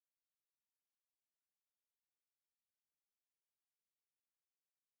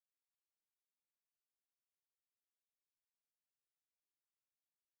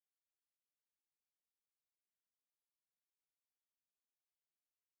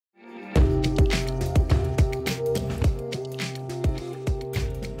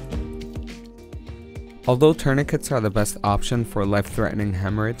Although tourniquets are the best option for life-threatening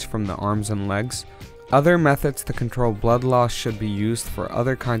hemorrhage from the arms and legs, other methods to control blood loss should be used for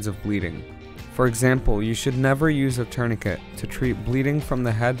other kinds of bleeding. For example, you should never use a tourniquet to treat bleeding from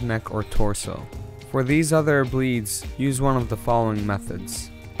the head, neck, or torso. For these other bleeds, use one of the following methods.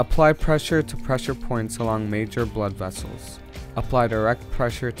 Apply pressure to pressure points along major blood vessels. Apply direct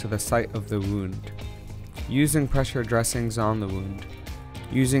pressure to the site of the wound. Using pressure dressings on the wound.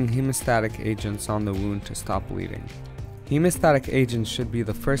 Using hemostatic agents on the wound to stop bleeding. Hemostatic agents should be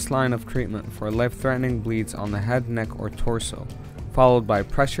the first line of treatment for life-threatening bleeds on the head, neck, or torso, followed by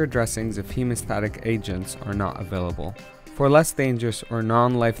pressure dressings if hemostatic agents are not available. For less dangerous or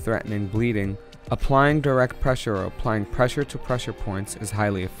non-life-threatening bleeding, applying direct pressure or applying pressure to pressure points is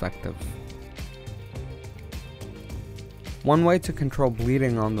highly effective. One way to control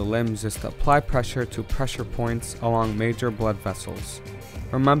bleeding on the limbs is to apply pressure to pressure points along major blood vessels.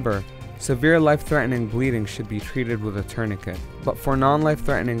 Remember, severe life-threatening bleeding should be treated with a tourniquet, but for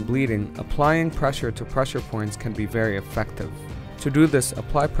non-life-threatening bleeding, applying pressure to pressure points can be very effective. To do this,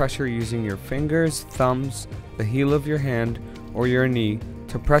 apply pressure using your fingers, thumbs, the heel of your hand, or your knee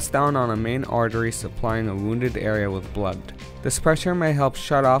to press down on a main artery supplying a wounded area with blood. This pressure may help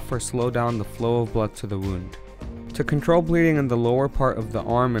shut off or slow down the flow of blood to the wound. To control bleeding in the lower part of the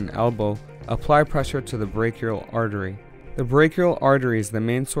arm and elbow, apply pressure to the brachial artery. The brachial artery is the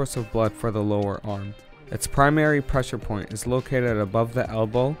main source of blood for the lower arm. Its primary pressure point is located above the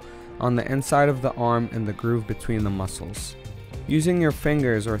elbow, on the inside of the arm in the groove between the muscles. Using your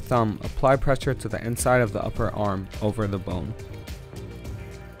fingers or thumb, apply pressure to the inside of the upper arm over the bone.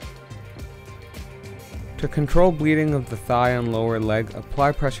 To control bleeding of the thigh and lower leg,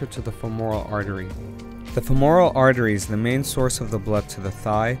 apply pressure to the femoral artery. The femoral artery is the main source of the blood to the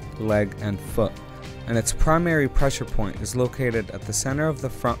thigh, leg, and foot, and its primary pressure point is located at the center of the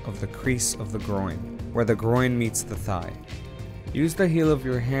front of the crease of the groin, where the groin meets the thigh. Use the heel of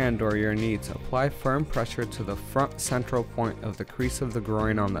your hand or your knee to apply firm pressure to the front central point of the crease of the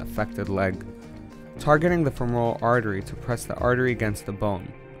groin on the affected leg, targeting the femoral artery to press the artery against the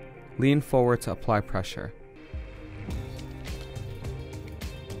bone. Lean forward to apply pressure.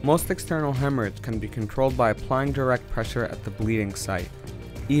 Most external hemorrhage can be controlled by applying direct pressure at the bleeding site,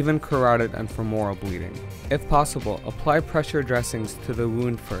 even carotid and femoral bleeding. If possible, apply pressure dressings to the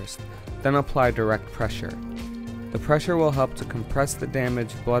wound first, then apply direct pressure. The pressure will help to compress the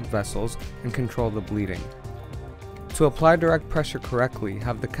damaged blood vessels and control the bleeding. To apply direct pressure correctly,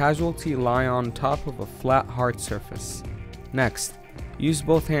 have the casualty lie on top of a flat, hard surface. Next, use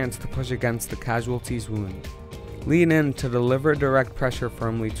both hands to push against the casualty's wound. Lean in to deliver direct pressure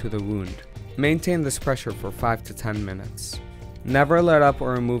firmly to the wound. Maintain this pressure for 5 to 10 minutes. Never let up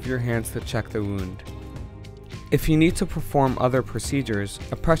or remove your hands to check the wound. If you need to perform other procedures,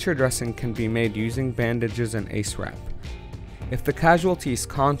 a pressure dressing can be made using bandages and ACE wrap. If the casualty is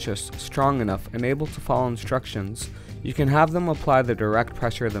conscious, strong enough, and able to follow instructions, you can have them apply the direct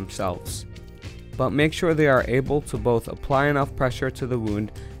pressure themselves. But make sure they are able to both apply enough pressure to the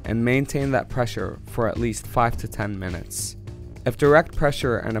wound and maintain that pressure for at least 5 to 10 minutes. If direct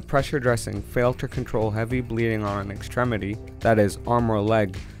pressure and a pressure dressing fail to control heavy bleeding on an extremity, that is, arm or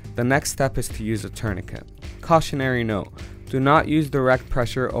leg, the next step is to use a tourniquet. Cautionary note: do not use direct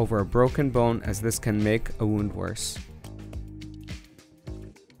pressure over a broken bone, as this can make a wound worse.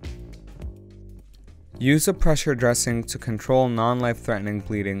 Use a pressure dressing to control non-life-threatening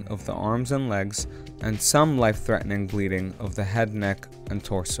bleeding of the arms and legs and some life-threatening bleeding of the head, neck, and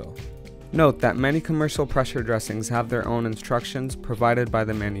torso. Note that many commercial pressure dressings have their own instructions provided by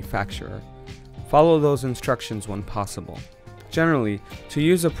the manufacturer. Follow those instructions when possible. Generally, to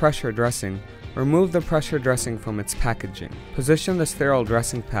use a pressure dressing, remove the pressure dressing from its packaging. Position the sterile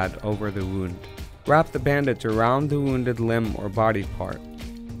dressing pad over the wound. Wrap the bandage around the wounded limb or body part.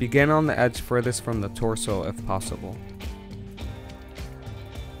 Begin on the edge furthest from the torso if possible.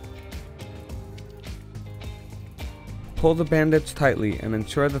 Pull the bandage tightly and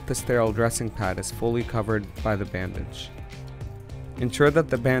ensure that the sterile dressing pad is fully covered by the bandage. Ensure that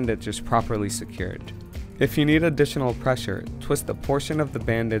the bandage is properly secured. If you need additional pressure, twist a portion of the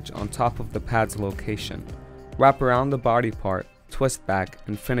bandage on top of the pad's location. Wrap around the body part, twist back,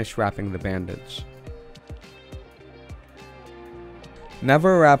 and finish wrapping the bandage.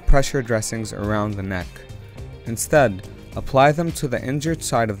 Never wrap pressure dressings around the neck. Instead, apply them to the injured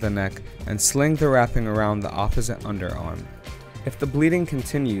side of the neck and sling the wrapping around the opposite underarm. If the bleeding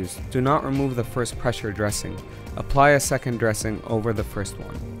continues, do not remove the first pressure dressing. Apply a second dressing over the first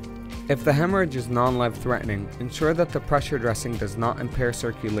one. If the hemorrhage is non-life-threatening, ensure that the pressure dressing does not impair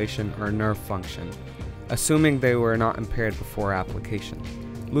circulation or nerve function, assuming they were not impaired before application.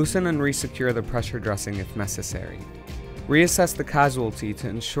 Loosen and resecure the pressure dressing if necessary. Reassess the casualty to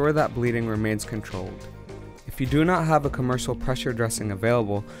ensure that bleeding remains controlled. If you do not have a commercial pressure dressing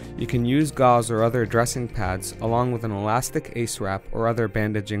available, you can use gauze or other dressing pads along with an elastic ace wrap or other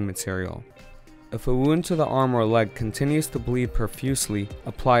bandaging material. If a wound to the arm or leg continues to bleed profusely,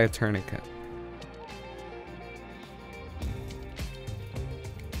 apply a tourniquet.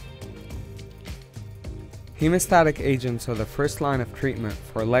 Hemostatic agents are the first line of treatment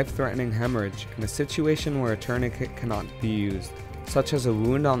for life-threatening hemorrhage in a situation where a tourniquet cannot be used, such as a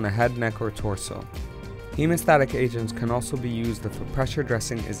wound on the head, neck, or torso. Hemostatic agents can also be used if a pressure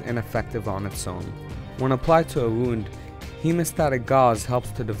dressing is ineffective on its own. When applied to a wound, hemostatic gauze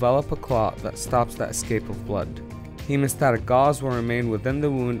helps to develop a clot that stops the escape of blood. Hemostatic gauze will remain within the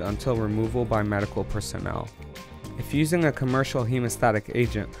wound until removal by medical personnel. If using a commercial hemostatic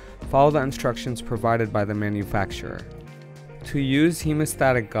agent, follow the instructions provided by the manufacturer. To use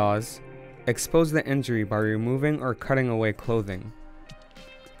hemostatic gauze, expose the injury by removing or cutting away clothing.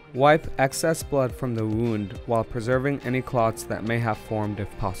 Wipe excess blood from the wound while preserving any clots that may have formed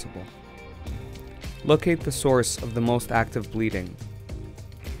if possible. Locate the source of the most active bleeding.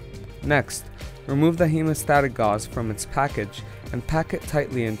 Next, remove the hemostatic gauze from its package and pack it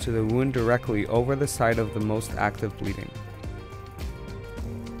tightly into the wound directly over the site of the most active bleeding.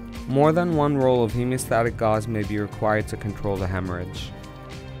 More than one roll of hemostatic gauze may be required to control the hemorrhage.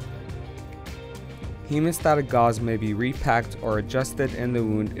 Hemostatic gauze may be repacked or adjusted in the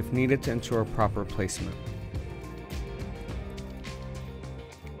wound if needed to ensure proper placement.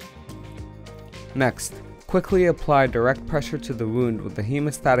 Next, quickly apply direct pressure to the wound with the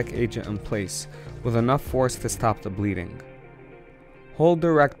hemostatic agent in place, with enough force to stop the bleeding. Hold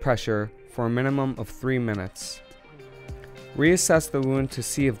direct pressure for a minimum of 3 minutes. Reassess the wound to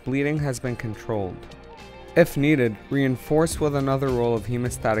see if bleeding has been controlled. If needed, reinforce with another roll of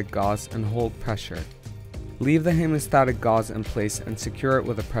hemostatic gauze and hold pressure. Leave the hemostatic gauze in place and secure it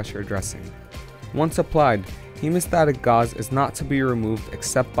with a pressure dressing. Once applied, hemostatic gauze is not to be removed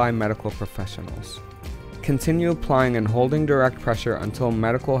except by medical professionals. Continue applying and holding direct pressure until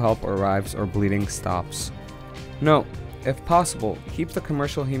medical help arrives or bleeding stops. Note: if possible, keep the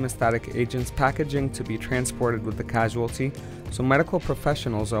commercial hemostatic agent's packaging to be transported with the casualty so medical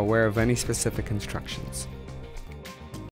professionals are aware of any specific instructions.